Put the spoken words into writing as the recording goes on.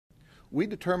we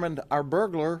determined our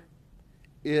burglar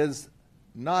is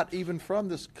not even from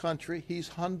this country. He's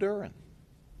Honduran.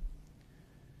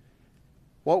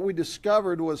 What we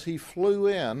discovered was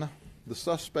the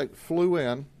suspect flew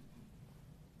in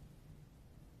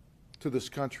to this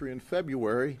country in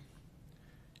February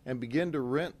and began to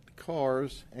rent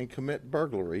cars and commit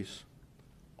burglaries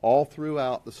all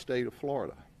throughout the state of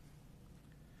Florida.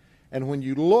 And when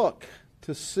you look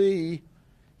to see,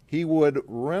 he would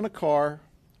rent a car,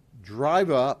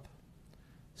 drive up,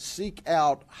 seek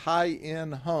out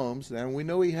high-end homes, and we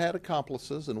know he had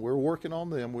accomplices, and we're working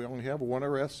on them. We only have one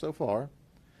arrest so far.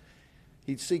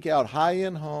 He'd seek out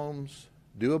high-end homes,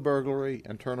 do a burglary,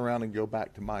 and turn around and go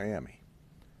back to Miami.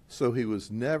 So he was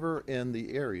never in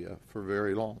the area for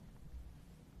very long.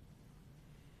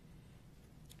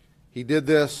 He did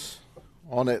this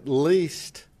on at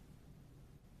least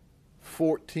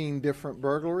 14 different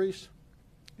burglaries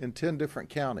in 10 different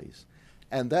counties.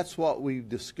 And that's what we've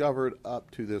discovered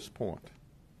up to this point.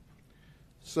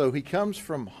 So he comes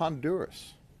from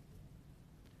Honduras,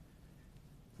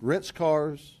 rents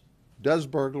cars, does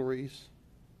burglaries,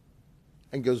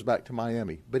 and goes back to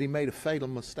Miami. But he made a fatal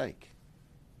mistake.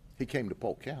 He came to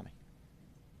Polk County.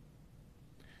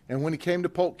 And when he came to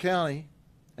Polk County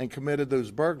and committed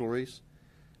those burglaries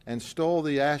and stole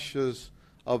the ashes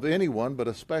of anyone, but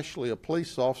especially a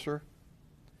police officer,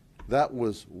 that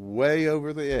was way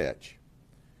over the edge.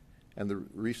 And the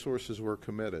resources were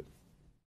committed.